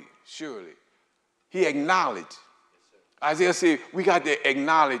our grief. Surely. He acknowledged. Isaiah said, we got to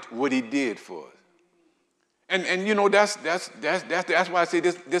acknowledge what he did for us. And you know, that's why I say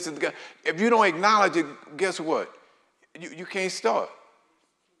this is God. If you don't acknowledge it, guess what? You can't start.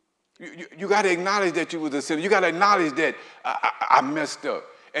 You got to acknowledge that you was a sinner. You got to acknowledge that I messed up.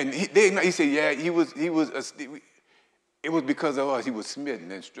 And he said, yeah, it was because of us. He was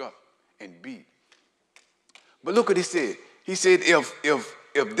smitten and struck and beat. But look what he said. He said,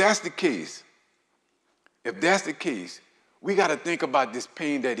 if that's the case, we got to think about this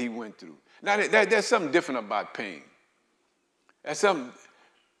pain that he went through. Now, there's something different about pain. There's something,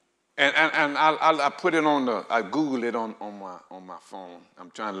 and I put it I Googled it on my phone.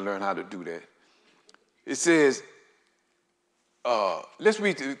 I'm trying to learn how to do that. It says, let's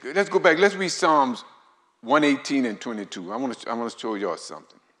go back. Let's read Psalms 118 and 22. I want to show y'all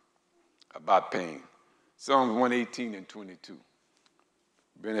something about pain. Psalms 118 and 22.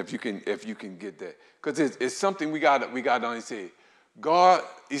 Ben, if you can get that, because it's something we got on. He said, God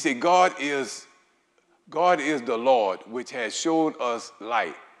is the Lord which has showed us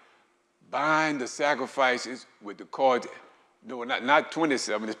light. Bind the sacrifices with the cord. No, not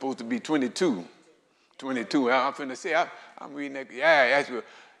 27. It's supposed to be 22. 22. I'm finna say, I'm reading that. Yeah, that's what.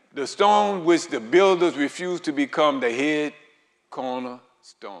 The stone which the builders refused to become the head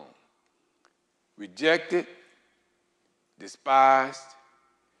cornerstone. Rejected, despised,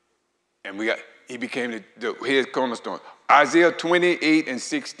 and he became the head cornerstone. Isaiah 28 and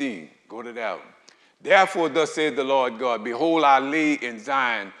 16. Go to that one. Therefore, thus says the Lord God, behold, I lay in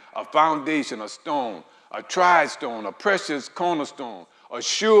Zion a foundation, a stone, a tried stone, a precious cornerstone, a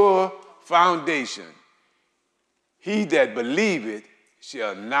sure foundation. He that believeth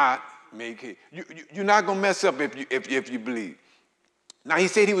shall not make it. You're not going to mess up if you believe. Now, he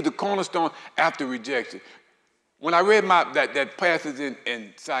said he was the cornerstone after rejection. When I read that passage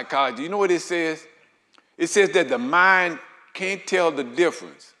in psychology, you know what it says? It says that the mind can't tell the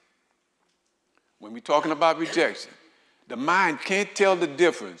difference. When we're talking about rejection, the mind can't tell the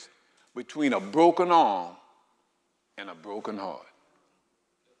difference between a broken arm and a broken heart.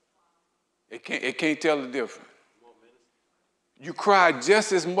 It can't tell the difference. You cry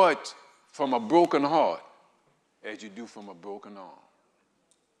just as much from a broken heart as you do from a broken arm.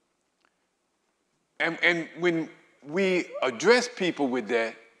 And when we address people with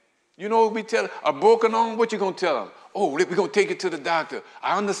that, you know what we tell them? A broken arm, what you going to tell them? Oh, we're going to take it to the doctor.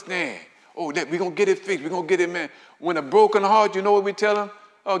 I understand. Oh, we're going to get it fixed. We're going to get it, man. When a broken heart, you know what we tell them?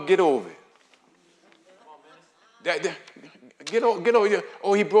 Oh, get over it. Get over it.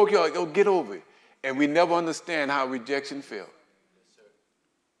 Oh, he broke your heart. Oh, get over it. And we never understand how rejection feels.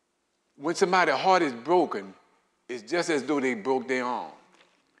 When somebody's heart is broken, it's just as though they broke their arm.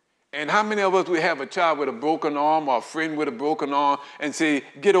 And how many of us would have a child with a broken arm or a friend with a broken arm and say,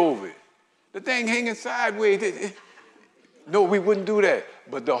 get over it? The thing hanging sideways. No, we wouldn't do that.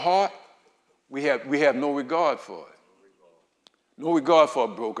 But the heart, we have no regard for it. No regard for a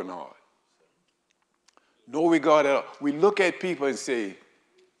broken heart. No regard at all. We look at people and say,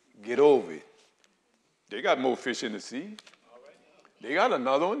 get over it. They got more fish in the sea. They got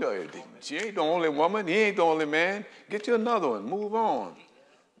another one. She ain't the only woman. He ain't the only man. Get you another one. Move on.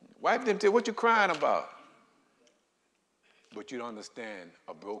 Wipe them tears. What you crying about? But you don't understand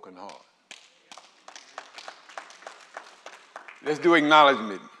a broken heart. Let's do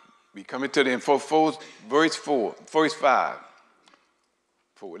acknowledgement. We coming to the verse 4, verse 5.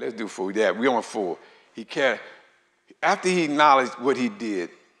 4. Let's do 4. Yeah, we on 4. After he acknowledged what he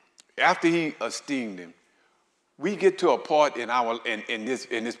did, after he esteemed him, we get to a part in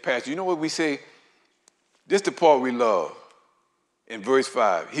this passage. You know what we say? This is the part we love. In verse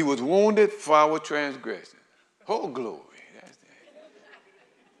 5, he was wounded for our transgression. Oh, glory. That's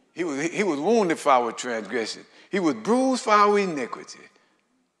that. He was wounded for our transgression. He was bruised for our iniquity.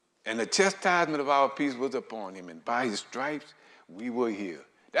 And the chastisement of our peace was upon him. And by his stripes we were healed.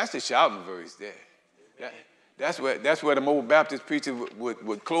 That's the shouting verse there. That's where the old Baptist preacher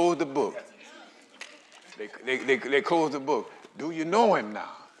would close the book. They close the book. Do you know him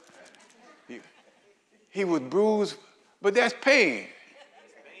now? He was bruised, but that's pain.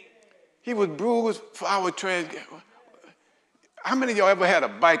 He was bruised for our transgression. How many of y'all ever had a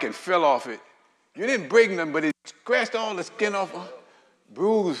bike and fell off it? You didn't break nothing, but it scratched all the skin off.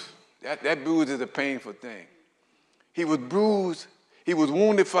 Bruise, that bruise is a painful thing. He was bruised. He was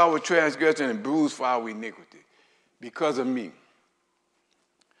wounded for our transgression and bruised for our iniquity because of me.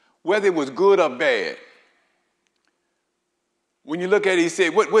 Whether it was good or bad, when you look at it, he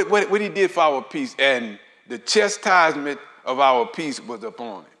said, what he did for our peace, and the chastisement of our peace was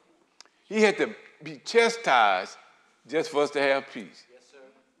upon him. He had to be chastised just for us to have peace. Yes, sir.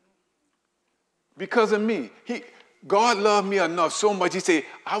 Because of me. God loved me enough so much, he said,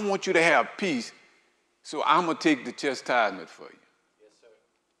 I want you to have peace, so I'm going to take the chastisement for you. Yes, sir.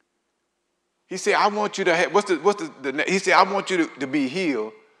 He said, I want you to have, he said, I want you to be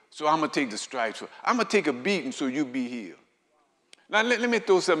healed, so I'm going to take the stripes for you. I'm going to take a beating so you be healed. Now, let me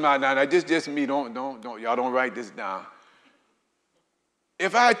throw something out now. Just me. Y'all don't write this down.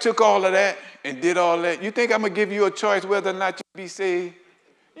 If I took all of that and did all that, you think I'm going to give you a choice whether or not you be saved?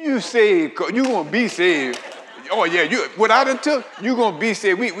 You saved. You're going to be saved. Oh, yeah. What I done took, you're going to be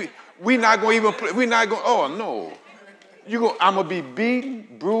saved. We not going to even play. We not going, oh, no. I'm going to be beaten,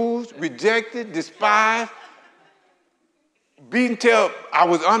 bruised, rejected, despised, beaten till I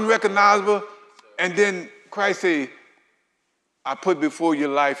was unrecognizable. And then Christ said, I put before you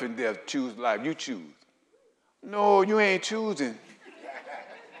life and death. Choose life. You choose. No, you ain't choosing.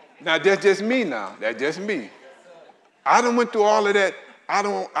 Now, that's just me now. That's just me. I done went through all of that. I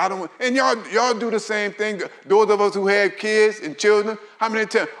don't. And y'all do the same thing. Those of us who have kids and children, how many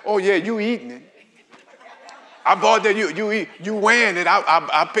times? Oh, yeah, you eating it. I bought that. You wearing it.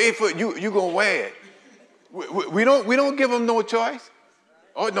 I paid for it. You going to wear it. We don't give them no choice.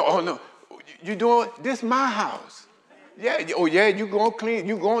 Oh, no. You doing, this my house. Yeah, oh yeah, you gonna clean,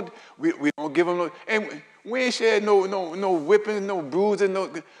 we don't give them no, and we ain't sharing no whipping, no bruising,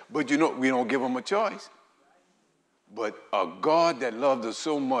 but we don't give them a choice. But a God that loved us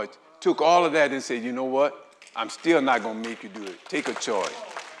so much took all of that and said, you know what? I'm still not gonna make you do it. Take a choice.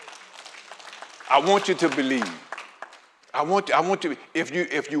 I want you to believe. I want you.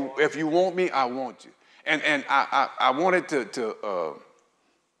 If you want me, I want you. And I wanted to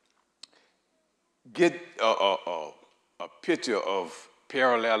get a picture of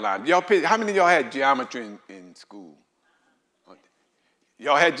parallel lines. How many of y'all had geometry in school?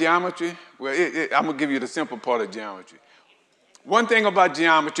 Y'all had geometry? Well, I'm going to give you the simple part of geometry. One thing about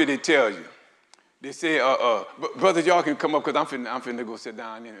geometry, they tell you. They say, brothers, y'all can come up because I'm finna go sit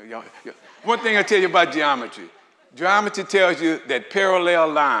down. Y'all. One thing I tell you about geometry. Geometry tells you that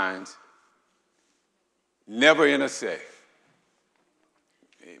parallel lines never intersect.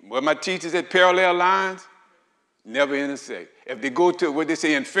 What my teacher said, parallel lines never intersect. If they go to what they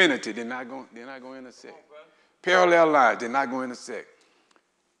say infinity, they're not going to intersect. Parallel lines, they're not going to intersect.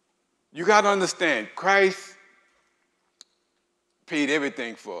 You got to understand, Christ paid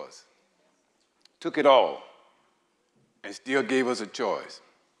everything for us, took it all, and still gave us a choice.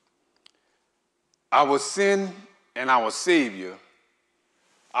 Our sin and our Savior,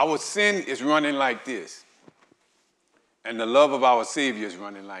 our sin is running like this, and the love of our Savior is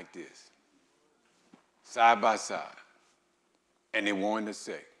running like this, side by side, and they won't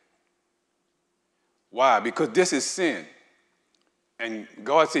intersect. Why? Because this is sin. And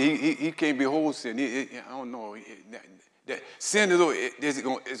God said he can't behold sin. I don't know. That sin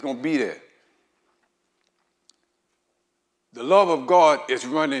is going to be there. The love of God is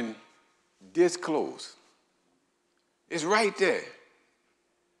running this close. It's right there.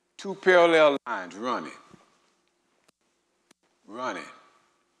 Two parallel lines running.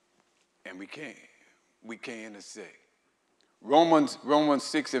 And we can't intersect. Romans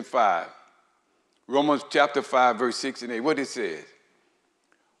 6 and 5. Romans chapter 5, verse 6 and 8. What it says?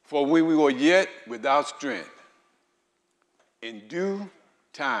 For when we were yet without strength, in due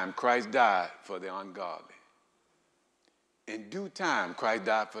time Christ died for the ungodly. In due time Christ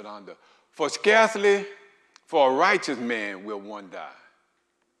died for the ungodly. For scarcely for a righteous man will one die.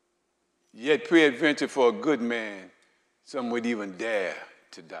 Yet peradventure for a good man, some would even dare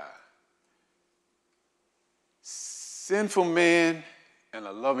to die. Sinful man and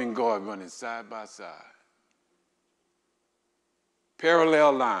a loving God running side by side.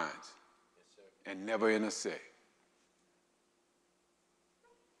 Parallel lines and never intersect.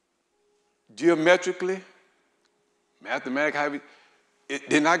 Geometrically, mathematically,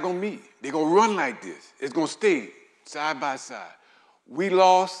 they're not going to meet. They're going to run like this. It's going to stay side by side. We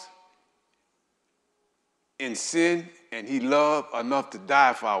lost in sin, and he loved enough to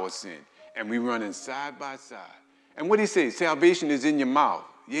die for our sin. And we running side by side. And what he says, salvation is in your mouth.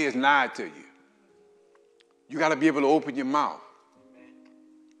 Yeah, it's nigh to you. You got to be able to open your mouth.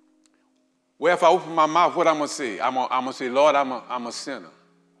 Well, if I open my mouth, what I'm going to say? I'm going to say, Lord, I'm a sinner.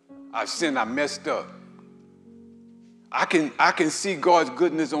 I've sinned. I messed up. I can see God's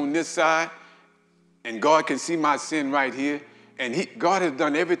goodness on this side, and God can see my sin right here. And God has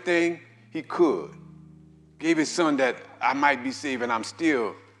done everything he could. Gave his son that I might be saved, and I'm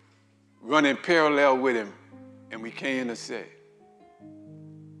still running parallel with him, and we can't intersect.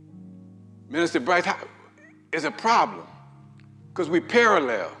 Minister Bryce, it's a problem because we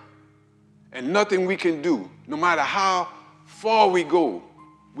parallel, and nothing we can do, no matter how far we go,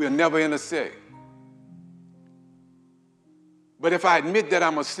 we'll never intersect. But if I admit that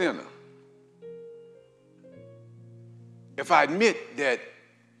I'm a sinner, if I admit that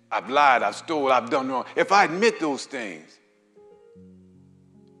I've lied, I've stolen, I've done wrong, if I admit those things,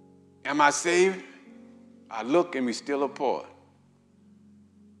 am I saved? I look and we still apart.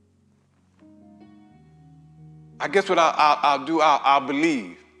 I guess what I'll do, I'll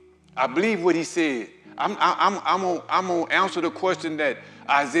believe. I believe what he said. I'm going to answer the question that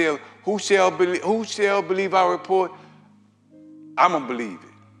Isaiah, who shall believe our report? I'm going to believe it.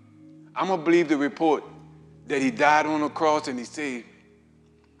 I'm going to believe the report that he died on the cross and he saved me.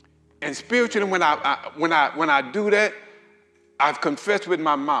 And spiritually, when I do that, I've confessed with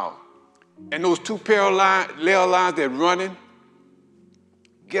my mouth. And those two parallel lines that are running,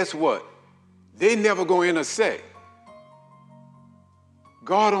 guess what? They never going to intersect.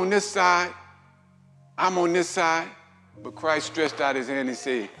 God on this side, I'm on this side, but Christ stretched out his hand and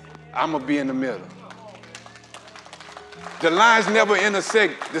said, I'm going to be in the middle. The lines never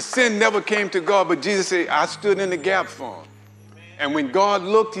intersect. The sin never came to God, but Jesus said, I stood in the gap for him. And when God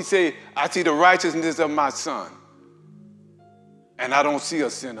looked, he said, I see the righteousness of my son. And I don't see a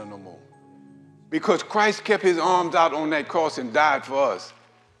sinner no more. Because Christ kept his arms out on that cross and died for us.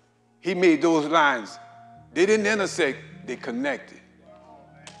 He made those lines. They didn't intersect, they connected.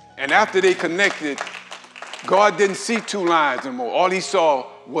 And after they connected, God didn't see two lines anymore. All he saw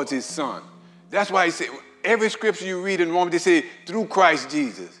was his son. That's why he said, every scripture you read in Romans, they say, through Christ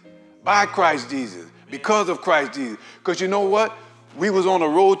Jesus, by Christ Jesus, because of Christ Jesus. Because you know what? We was on a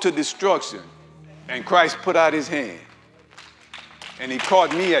road to destruction, and Christ put out his hand, and he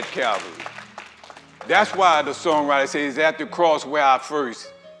caught me at Calvary. That's why the songwriter says, at the cross where I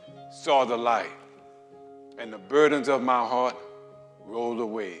first saw the light, and the burdens of my heart rolled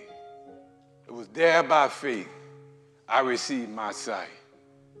away. It was there by faith I received my sight,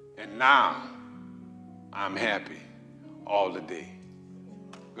 and now I'm happy all the day.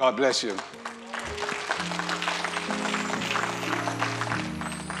 God bless you.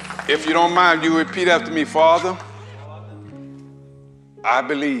 If you don't mind, you repeat after me. Father, I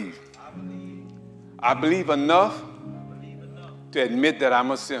believe. I believe enough to admit that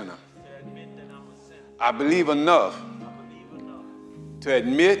I'm a sinner. I believe enough to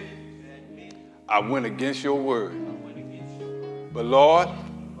admit I went against your word. But Lord,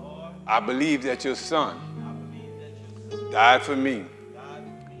 I believe that your son died for me.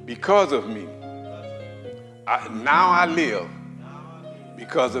 Because of me. Now I live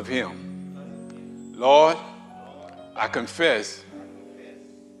because of him. Lord, I confess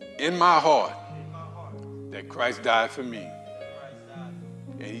in my heart that Christ died for me.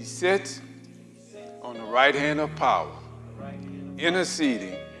 And he sits on the right hand of power,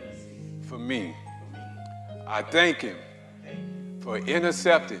 interceding for me. I thank him for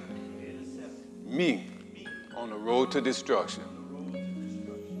intercepting me on the road to destruction.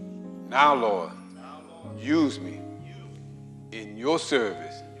 Now, Lord, use me in your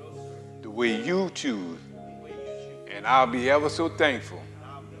service the way you choose, and I'll be ever so thankful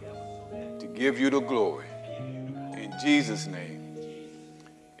to give you the glory. In Jesus' name,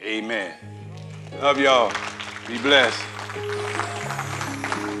 amen. Love y'all. Be blessed.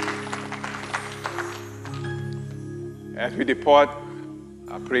 As we depart,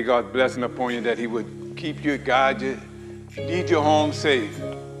 I pray God's blessing upon you, that he would keep you, guide you, lead you home safe,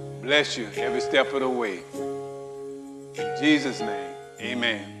 bless you every step of the way. In Jesus' name,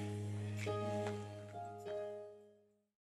 amen.